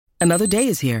Another day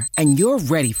is here, and you're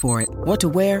ready for it. What to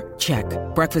wear? Check.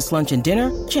 Breakfast, lunch, and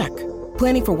dinner? Check.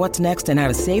 Planning for what's next and how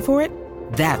to save for it?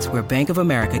 That's where Bank of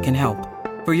America can help.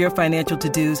 For your financial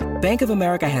to-dos, Bank of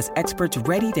America has experts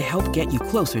ready to help get you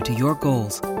closer to your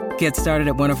goals. Get started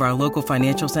at one of our local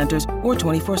financial centers or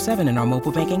 24/7 in our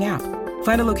mobile banking app.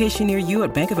 Find a location near you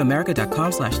at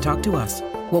bankofamerica.com/talktous.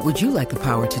 What would you like the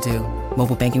power to do?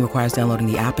 Mobile banking requires downloading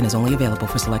the app and is only available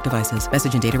for select devices.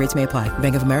 Message and data rates may apply.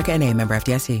 Bank of America N.A., member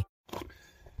FDIC.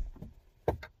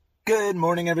 Good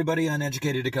morning, everybody.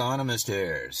 Uneducated Economist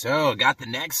here. So, got the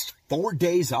next 4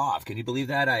 days off. Can you believe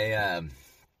that?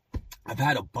 I've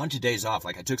had a bunch of days off.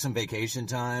 Like, I took some vacation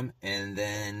time, and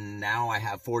then now I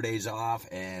have 4 days off,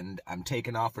 and I'm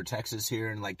taking off for Texas here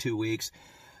in like 2 weeks.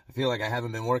 I feel like I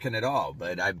haven't been working at all,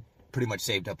 but I've pretty much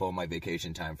saved up all my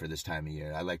vacation time for this time of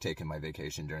year. I like taking my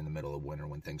vacation during the middle of winter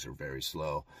when things are very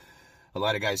slow. A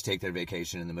lot of guys take their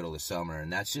vacation in the middle of summer,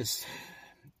 and that's just,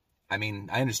 I mean,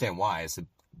 I understand why. It's the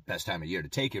best time of year to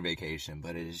take your vacation,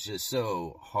 but it is just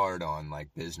so hard on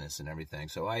like business and everything.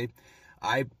 So I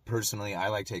personally, I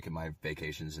like taking my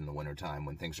vacations in the wintertime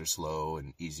when things are slow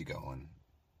and easygoing.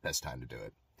 Best time to do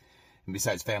it. And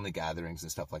besides family gatherings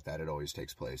and stuff like that, it always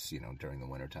takes place, during the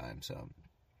wintertime. So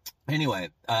anyway,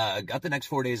 got the next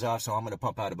 4 days off, so I'm going to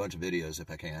pump out a bunch of videos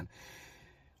if I can.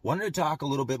 Wanted to talk a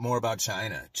little bit more about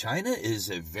China. China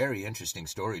is a very interesting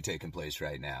story taking place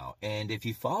right now. And if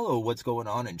you follow what's going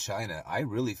on in China, I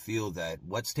really feel that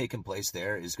what's taking place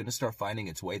there is going to start finding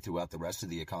its way throughout the rest of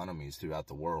the economies throughout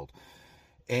the world.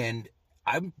 And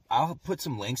I'll put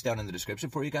some links down in the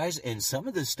description for you guys. And some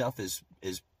of this stuff is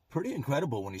pretty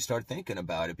incredible when you start thinking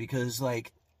about it, because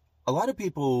like a lot of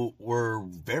people were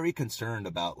very concerned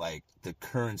about like the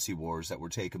currency wars that were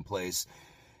taking place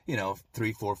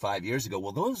 3, 4, 5 years ago.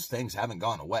 Well, those things haven't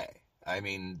gone away. I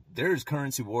mean, there's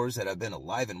currency wars that have been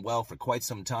alive and well for quite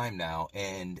some time now.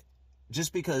 And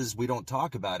just because we don't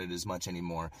talk about it as much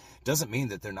anymore doesn't mean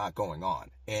that they're not going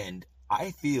on. And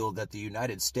I feel that the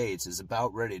United States is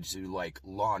about ready to like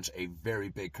launch a very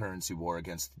big currency war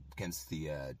against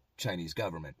the Chinese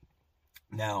government.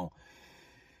 Now,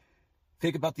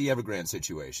 think about the Evergrande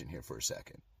situation here for a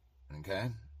second. Okay?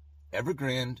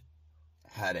 Evergrande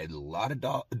had a lot of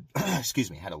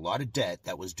had a lot of debt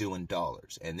that was due in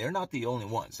dollars, and they're not the only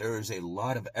ones. There is a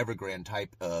lot of Evergrande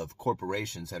type of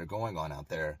corporations that are going on out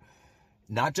there,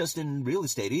 not just in real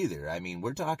estate either. I mean,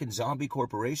 we're talking zombie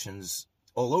corporations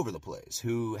all over the place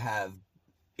who have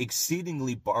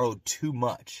exceedingly borrowed too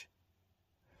much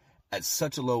at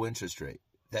such a low interest rate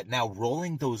that now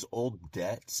rolling those old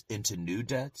debts into new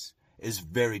debts is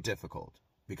very difficult,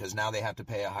 because now they have to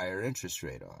pay a higher interest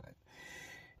rate on it.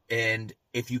 And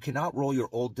if you cannot roll your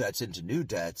old debts into new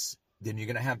debts, then you're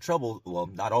going to have trouble. Well,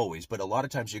 not always, but a lot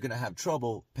of times you're going to have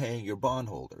trouble paying your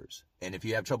bondholders. And if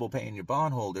you have trouble paying your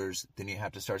bondholders, then you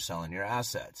have to start selling your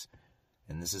assets.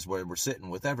 And this is where we're sitting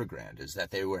with Evergrande, is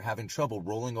that they were having trouble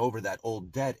rolling over that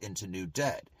old debt into new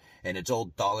debt. And it's all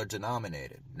dollar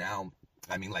denominated. Now,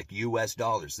 I mean, like US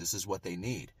dollars, this is what they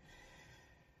need.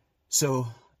 So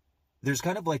there's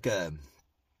kind of like a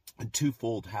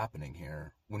twofold happening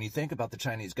here. When you think about the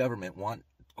Chinese government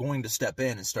going to step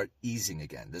in and start easing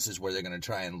again, this is where they're going to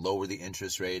try and lower the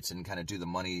interest rates and kind of do the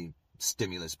money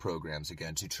stimulus programs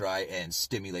again to try and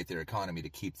stimulate their economy to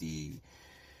keep the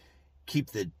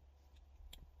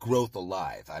growth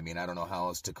alive. I mean, I don't know how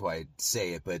else to quite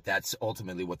say it, but that's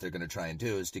ultimately what they're going to try and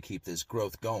do, is to keep this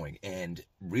growth going. And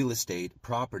real estate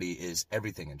property is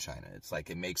everything in China. It's like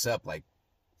it makes up like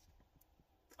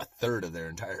a third of their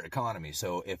entire economy.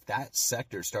 So if that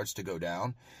sector starts to go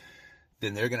down,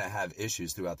 then they're going to have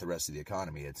issues throughout the rest of the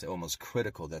economy. It's almost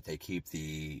critical that they keep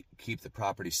the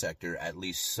property sector at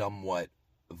least somewhat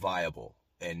viable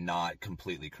and not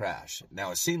completely crash.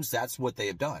 Now, it seems that's what they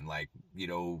have done. Like,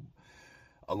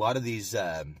 a lot of these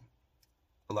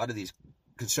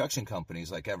construction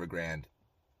companies like Evergrande,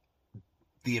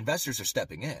 the investors are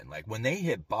stepping in. Like when they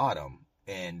hit bottom,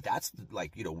 and that's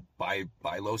like, buy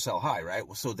low, sell high, right?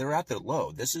 So they're at the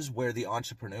low. This is where the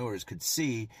entrepreneurs could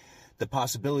see the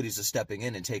possibilities of stepping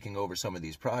in and taking over some of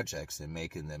these projects and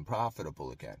making them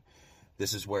profitable again.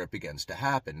 This is where it begins to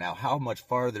happen. Now, how much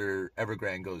farther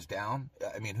Evergrande goes down,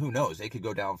 I mean, who knows? They could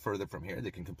go down further from here. They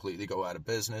can completely go out of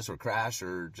business or crash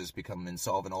or just become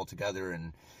insolvent altogether,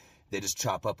 and they just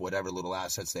chop up whatever little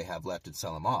assets they have left and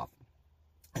sell them off.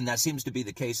 And that seems to be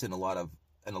the case in a lot of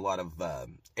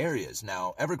areas.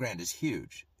 Now, Evergrande is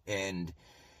huge, and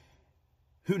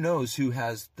who knows who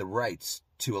has the rights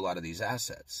to a lot of these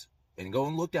assets. And go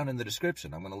and look down in the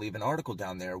description. I'm going to leave an article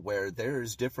down there where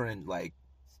there's different, like,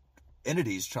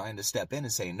 entities trying to step in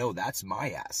and say, no, that's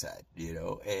my asset,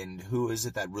 and who is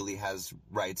it that really has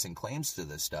rights and claims to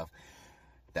this stuff?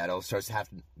 That all starts to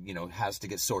has to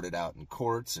get sorted out in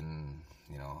courts and,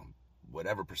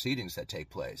 whatever proceedings that take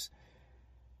place.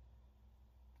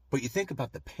 But you think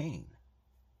about the pain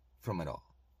from it all.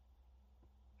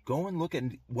 Go and look at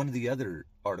one of the other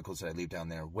articles that I leave down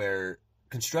there where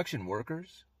construction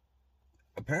workers,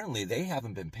 apparently they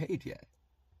haven't been paid yet.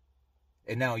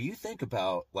 And now you think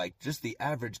about like just the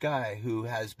average guy who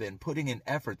has been putting in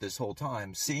effort this whole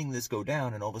time, seeing this go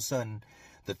down, and all of a sudden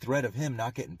the threat of him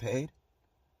not getting paid,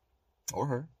 or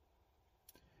her.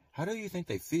 How do you think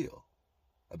they feel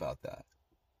about that?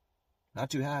 Not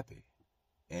too happy.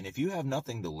 And if you have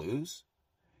nothing to lose,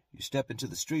 you step into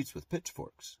the streets with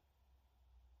pitchforks.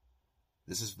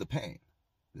 This is the pain.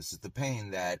 This is the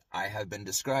pain that I have been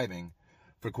describing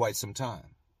for quite some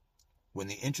time. When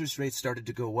the interest rates started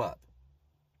to go up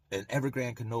and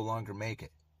Evergrande could no longer make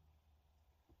it,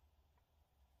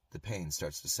 the pain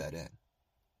starts to set in.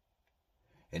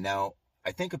 And now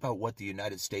I think about what the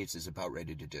United States is about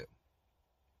ready to do.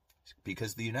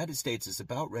 Because the United States is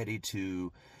about ready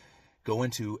to go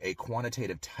into a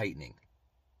quantitative tightening.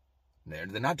 They're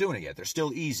not doing it yet. They're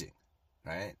still easing,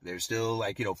 right? They're still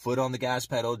like, foot on the gas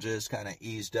pedal, just kind of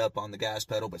eased up on the gas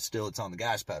pedal, but still it's on the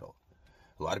gas pedal.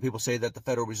 A lot of people say that the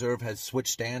Federal Reserve has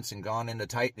switched stance and gone into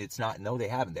tighten. It's not. No, they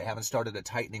haven't. They haven't started a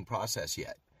tightening process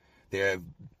yet. They're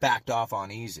backed off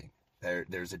on easing.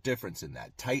 There's a difference in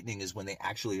that. Tightening is when they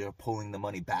actually are pulling the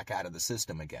money back out of the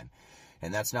system again.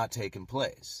 And that's not taking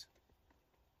place.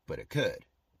 But it could.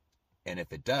 And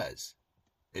if it does,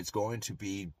 it's going to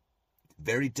be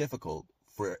very difficult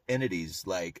for entities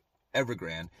like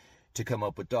Evergrande to come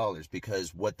up with dollars,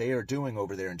 because what they are doing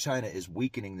over there in China is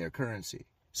weakening their currency.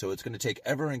 So it's going to take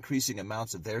ever increasing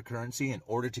amounts of their currency in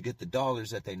order to get the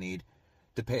dollars that they need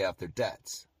to pay off their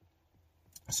debts.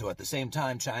 So at the same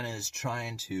time, China is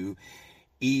trying to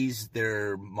ease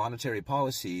their monetary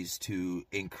policies to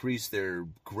increase their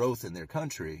growth in their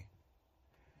country.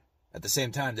 At the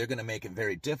same time, they're going to make it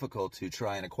very difficult to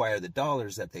try and acquire the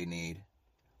dollars that they need,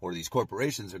 or these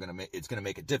corporations it's going to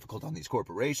make it difficult on these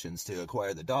corporations to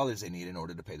acquire the dollars they need in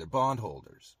order to pay their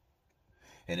bondholders.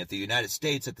 And if the United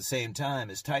States at the same time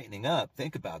is tightening up,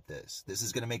 think about this. This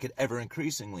is going to make it ever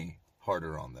increasingly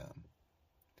harder on them.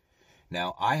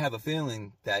 Now, I have a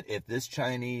feeling that if this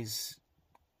Chinese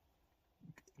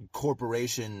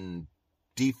corporation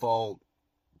default,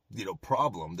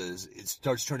 problem, it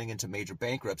starts turning into major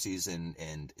bankruptcies and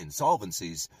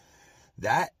insolvencies,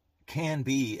 that can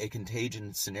be a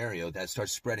contagion scenario that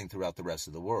starts spreading throughout the rest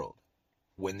of the world.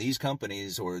 When these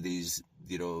companies or these,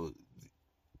 these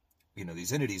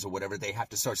entities or whatever, they have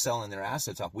to start selling their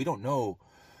assets off, we don't know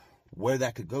where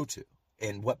that could go to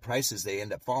and what prices they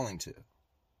end up falling to.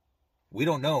 We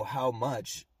don't know how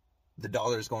much the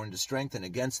dollar is going to strengthen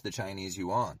against the Chinese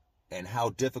yuan and how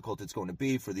difficult it's going to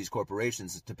be for these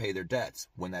corporations to pay their debts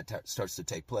when that starts to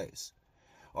take place.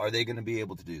 Are they going to be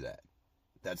able to do that?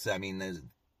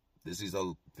 This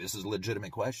is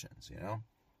legitimate questions,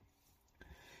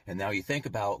 And now you think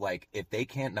about, like, if they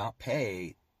can't not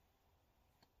pay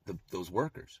those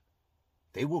workers,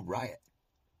 they will riot.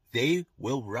 They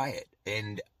will riot,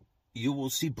 and you will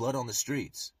see blood on the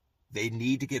streets. They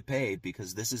need to get paid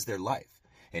because this is their life.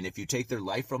 And if you take their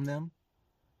life from them,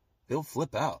 they'll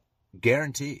flip out.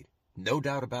 Guaranteed. No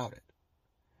doubt about it.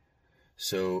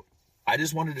 So I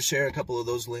just wanted to share a couple of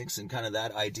those links and kind of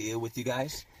that idea with you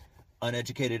guys.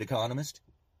 Uneducated economist,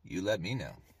 you let me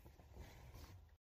know.